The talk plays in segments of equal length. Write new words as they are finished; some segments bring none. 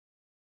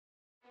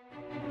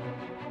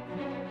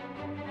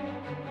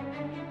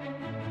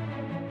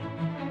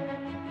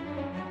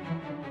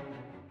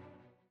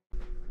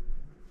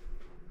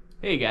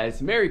Hey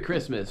guys, Merry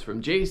Christmas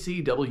from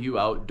JCW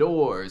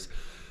Outdoors.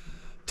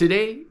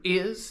 Today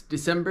is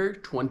December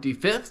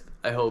 25th.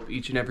 I hope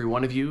each and every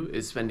one of you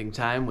is spending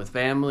time with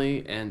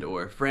family and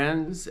or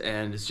friends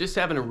and is just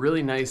having a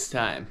really nice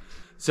time.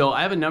 So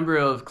I have a number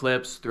of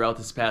clips throughout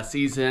this past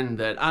season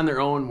that on their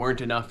own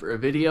weren't enough for a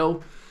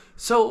video.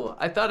 So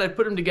I thought I'd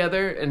put them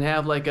together and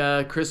have like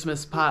a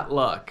Christmas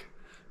potluck.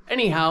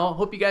 Anyhow,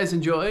 hope you guys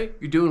enjoy.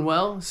 You're doing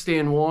well,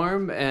 staying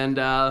warm, and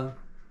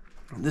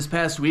this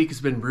past week has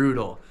been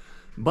brutal.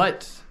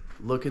 But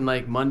looking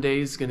like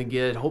Monday's gonna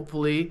get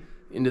hopefully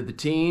into the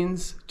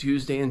teens,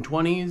 Tuesday in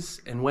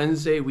 20s, and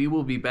Wednesday we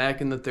will be back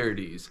in the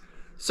 30s.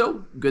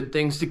 So good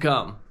things to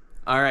come.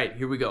 All right,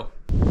 here we go.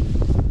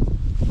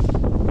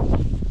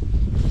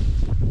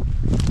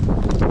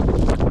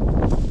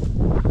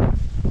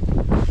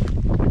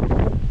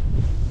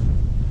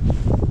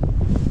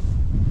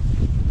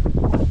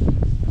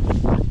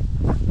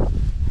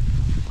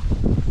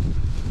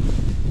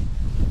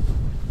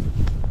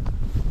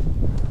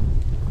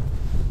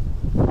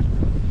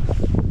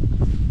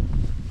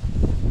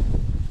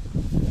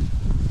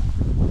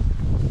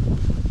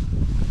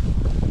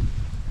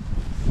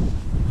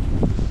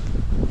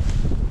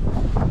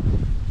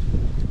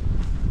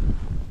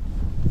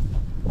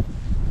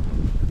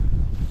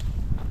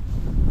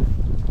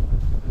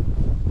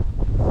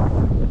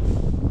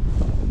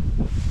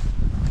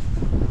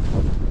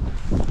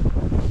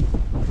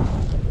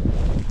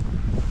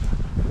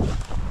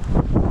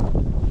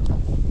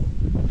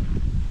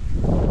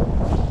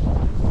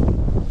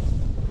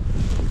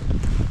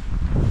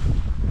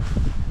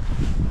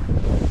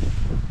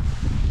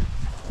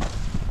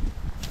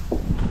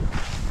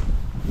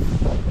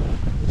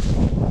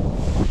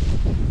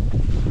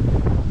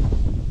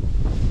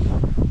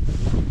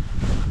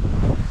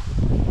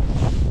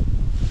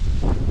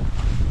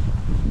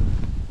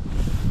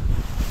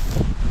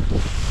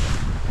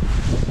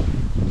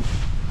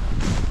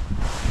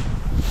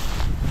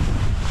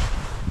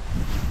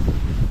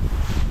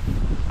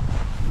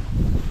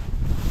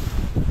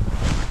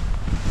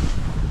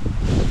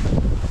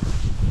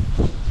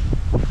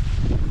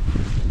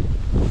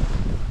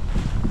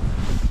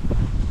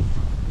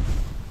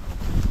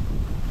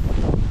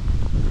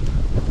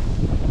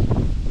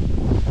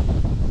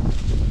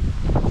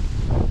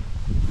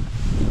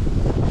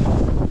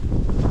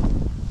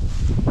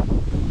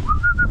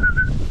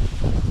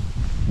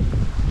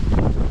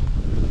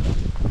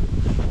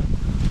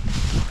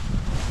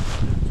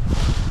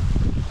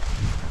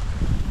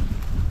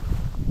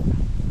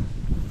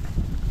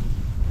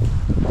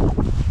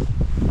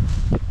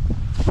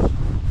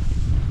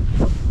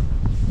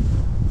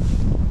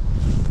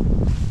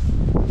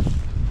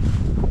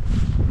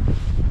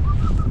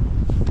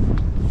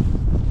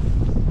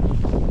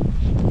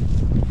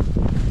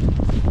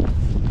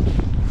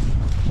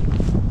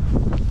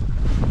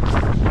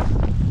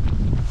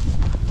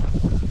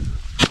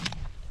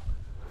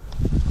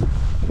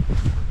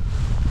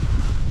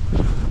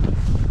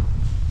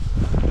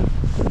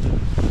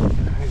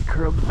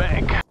 The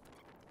bank.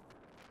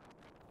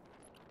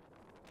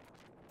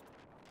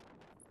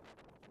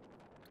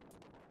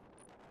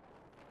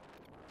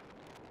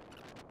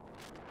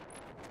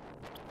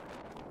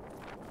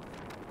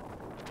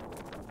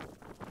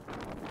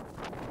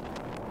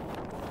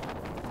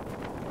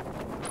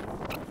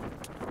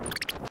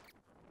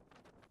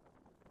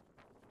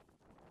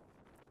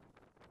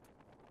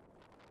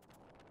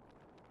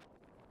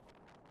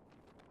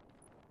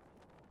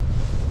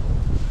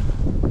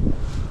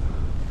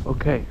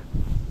 Okay.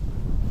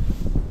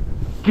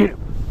 Get him.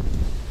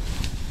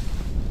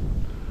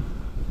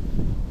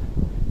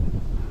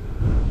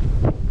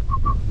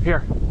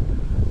 Here.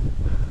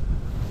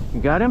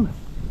 You got him?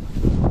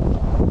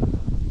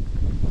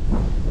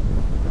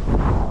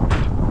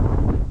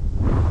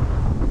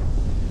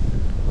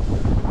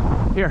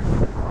 Here.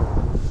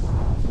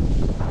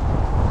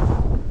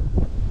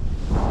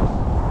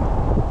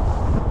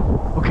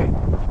 Okay.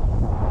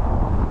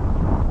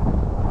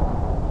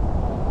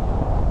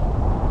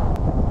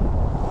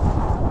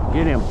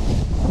 Get him.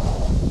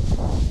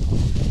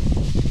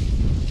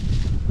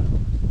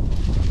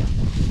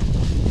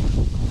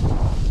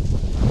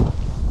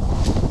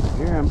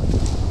 Hear him.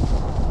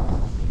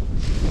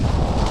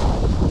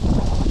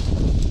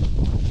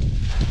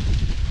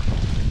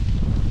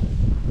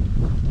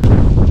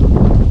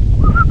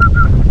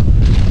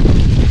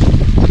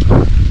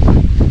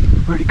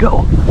 Where'd he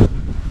go?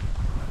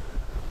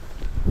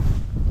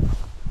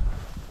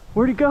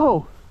 Where'd he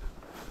go?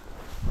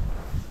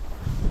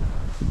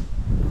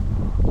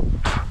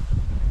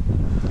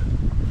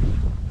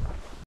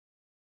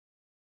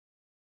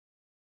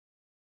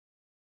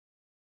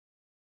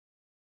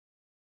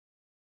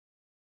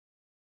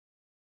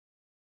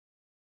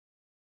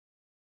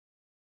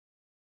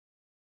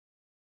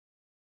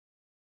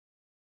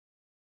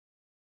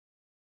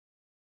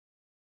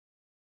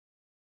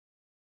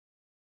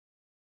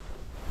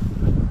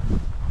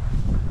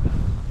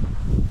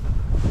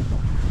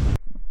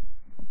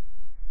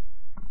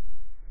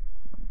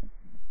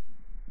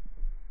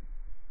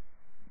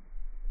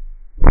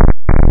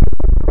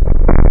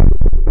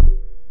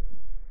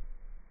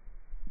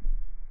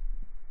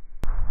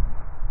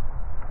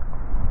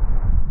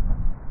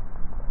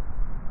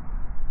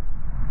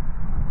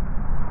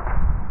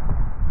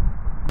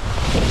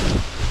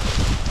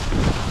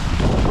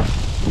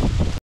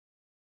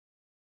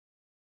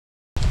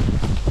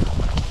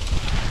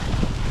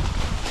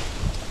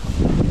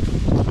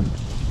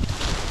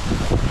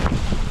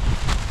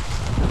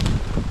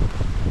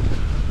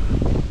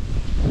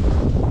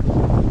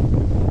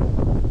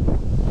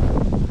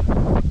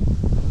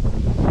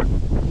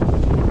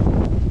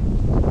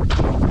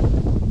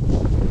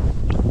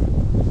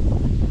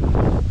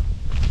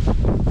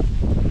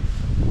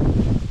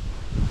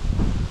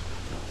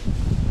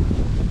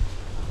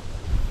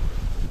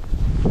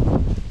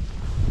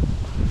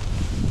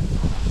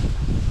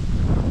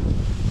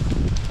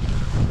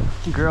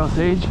 girl,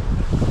 Sage.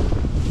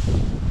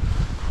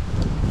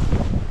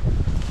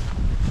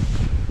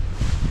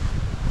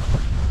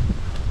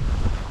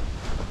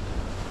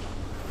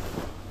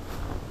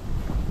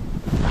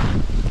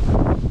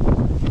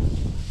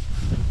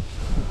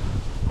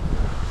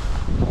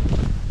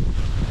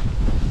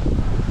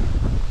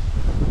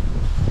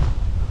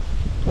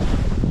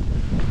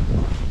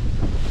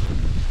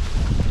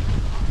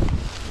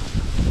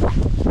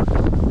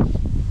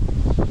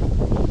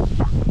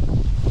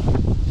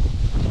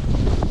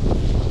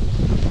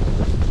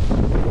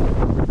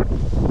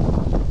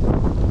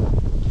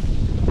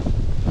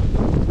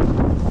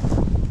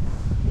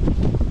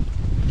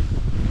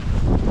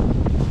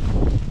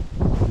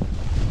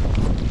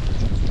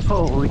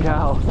 Holy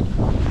cow.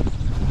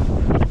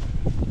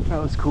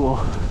 That was cool.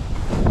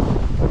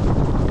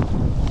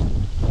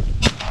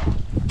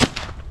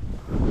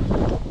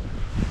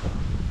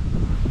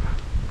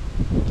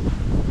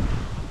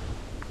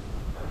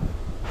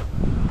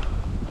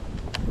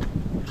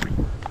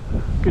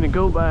 Gonna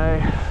go by,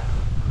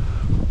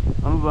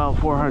 I'm about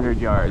 400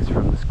 yards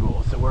from the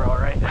school, so we're all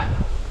right.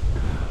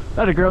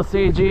 That a girl,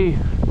 CG.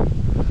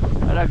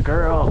 That a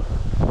girl.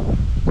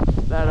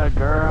 That a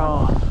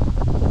girl.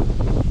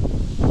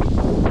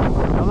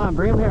 Come on,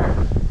 bring him here.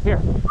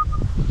 Here.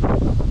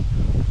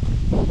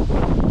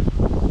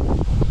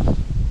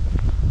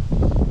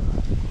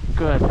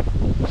 Good.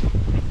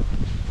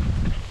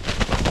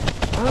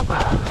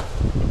 Up.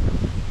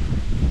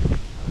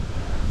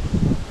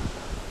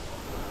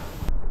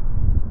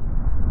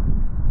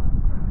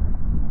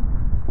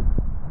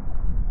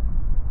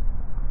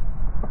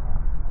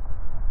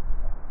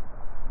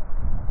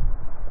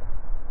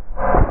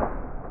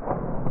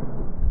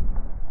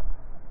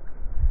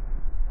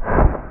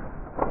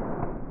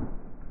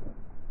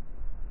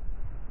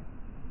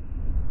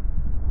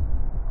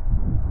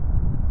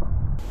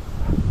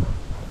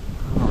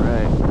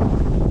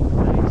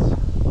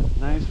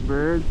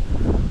 Bird,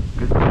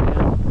 good for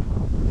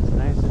him. He's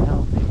nice and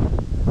healthy.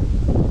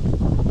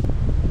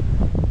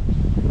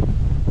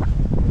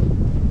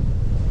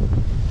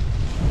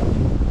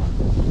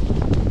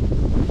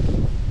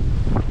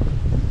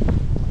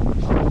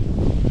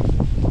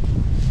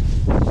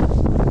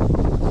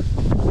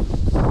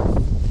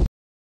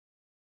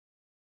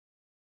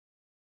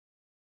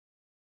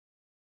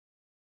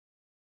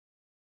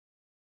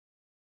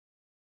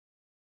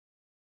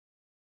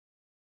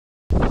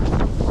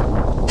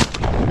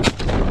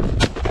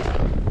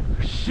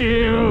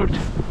 Shoot!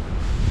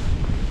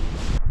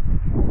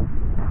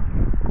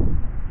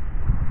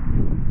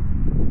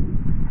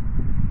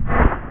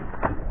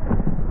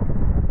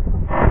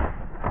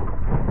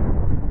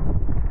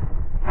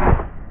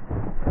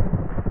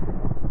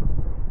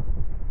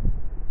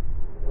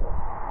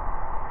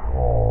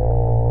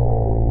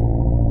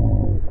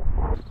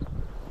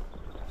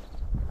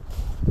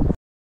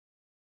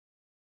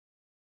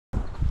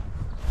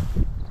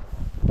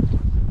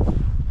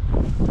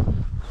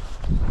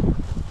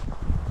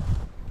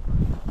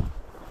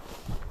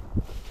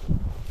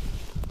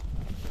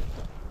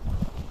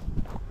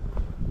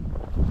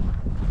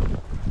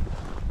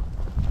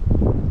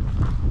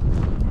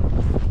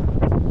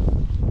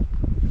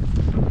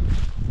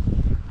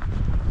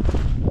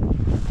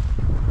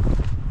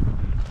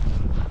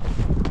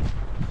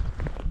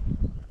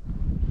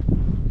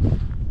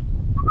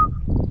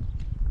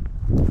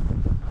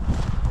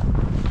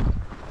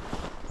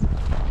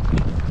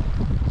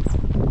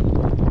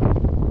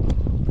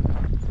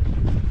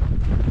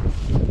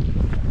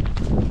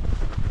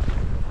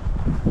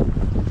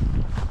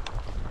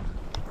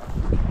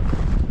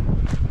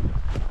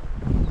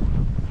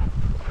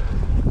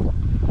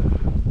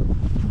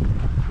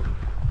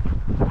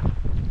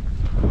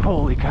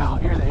 Holy cow,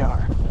 here they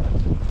are.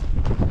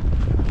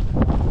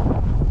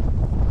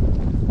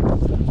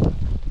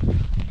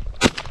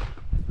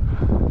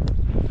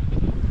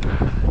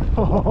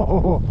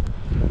 Oh.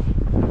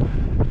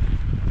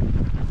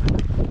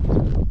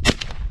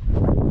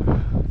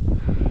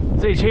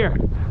 Sage, here.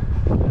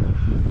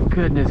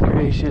 Goodness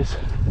gracious.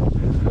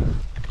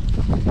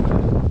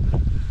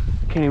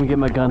 Can't even get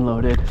my gun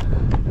loaded.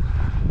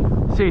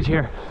 Sage,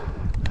 here.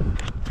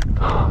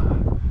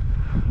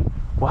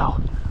 Wow.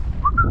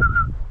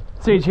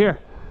 Sage, here.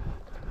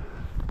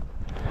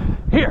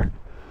 Here.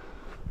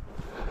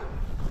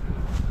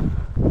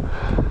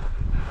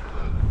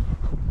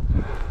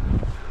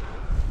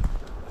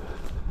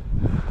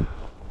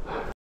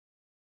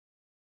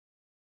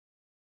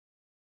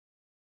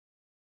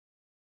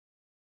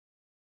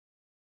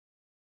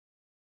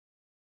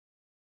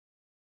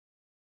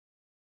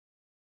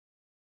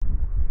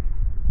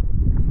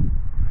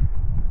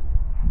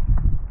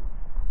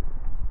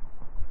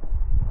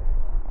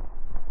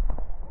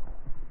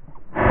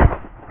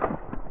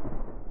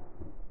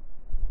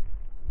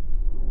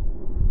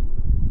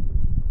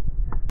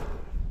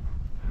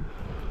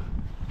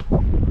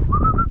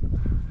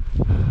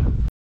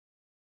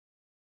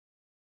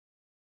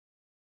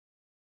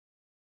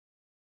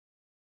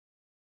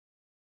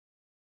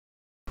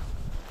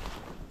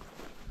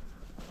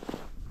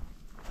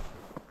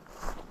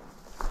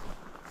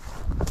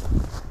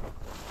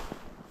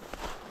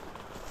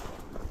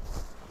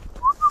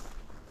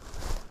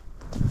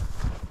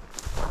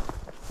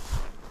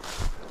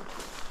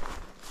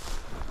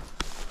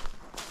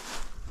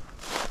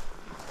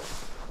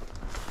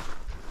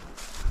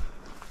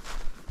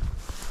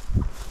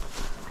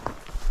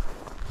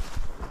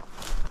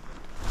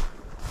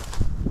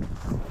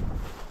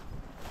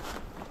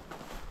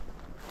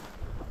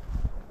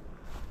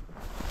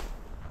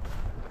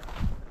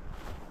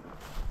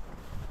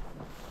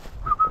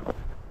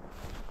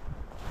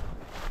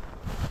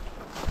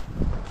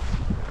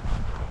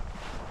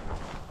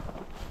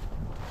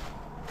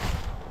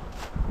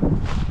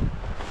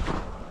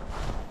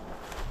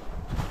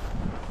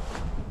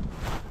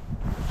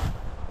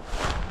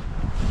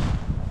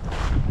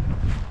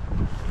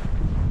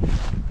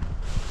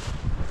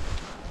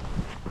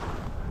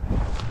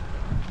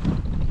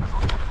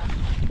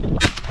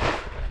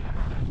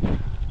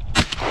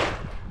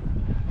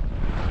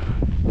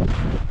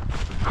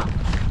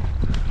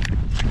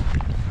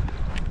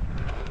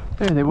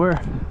 There they were.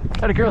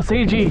 That a girl,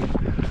 Seiji.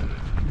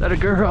 That a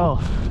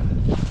girl.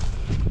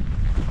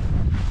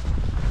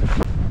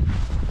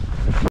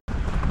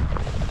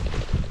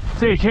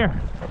 Sage,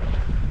 here.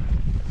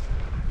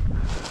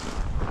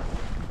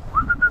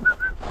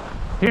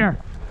 Here.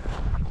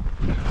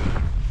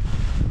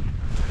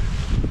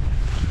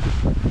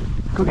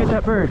 Go get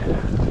that bird.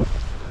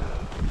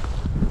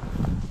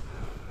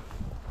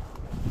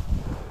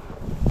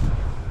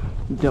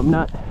 You dumb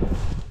nut.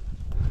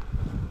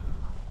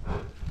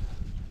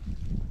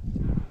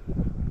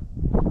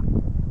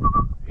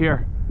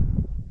 Here.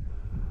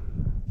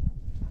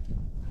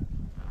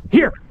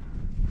 Here!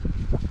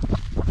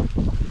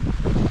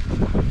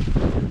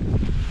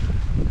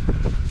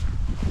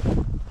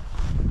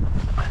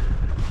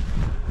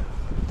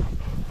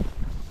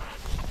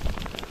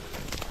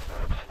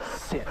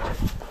 Sit.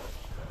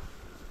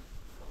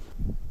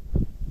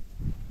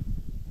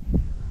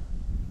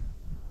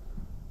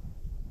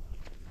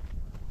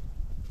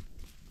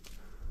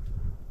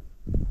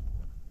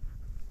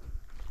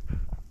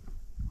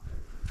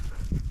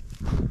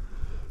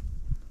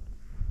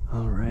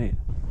 All right.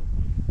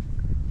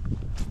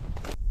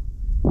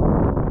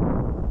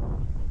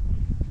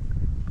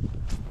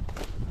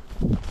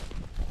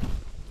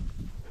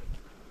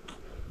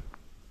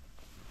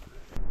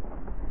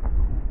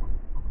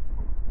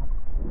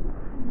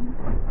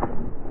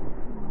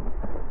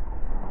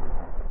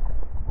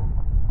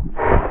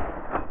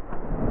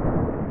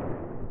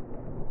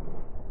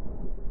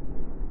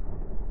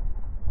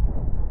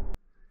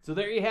 So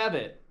there you have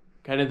it.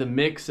 Kind of the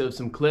mix of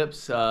some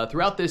clips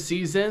throughout this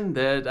season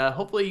that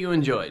hopefully you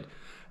enjoyed.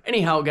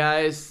 Anyhow,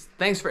 guys,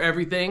 thanks for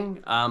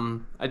everything.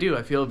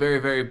 I feel very,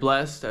 very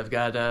blessed. I've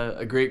got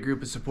a great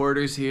group of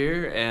supporters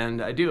here,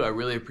 and I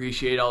really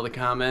appreciate all the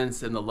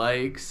comments and the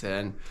likes,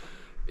 and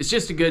it's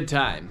just a good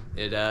time.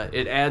 It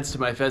adds to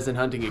my pheasant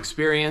hunting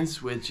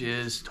experience, which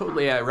is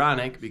totally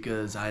ironic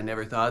because I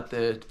never thought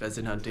that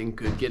pheasant hunting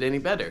could get any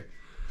better.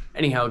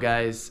 Anyhow,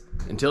 guys,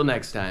 until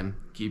next time,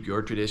 keep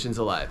your traditions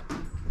alive.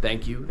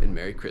 Thank you and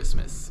Merry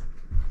Christmas.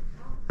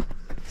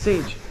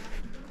 Sage,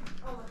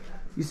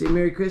 you say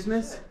Merry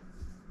Christmas?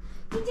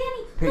 Hey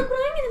Danny, look what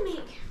I'm gonna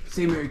make.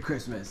 Say Merry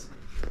Christmas.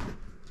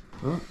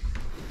 Huh?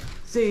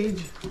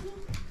 Sage.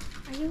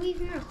 Are you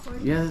even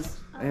recording?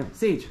 Yes, I am.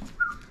 Sage.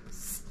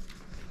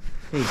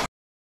 Hey.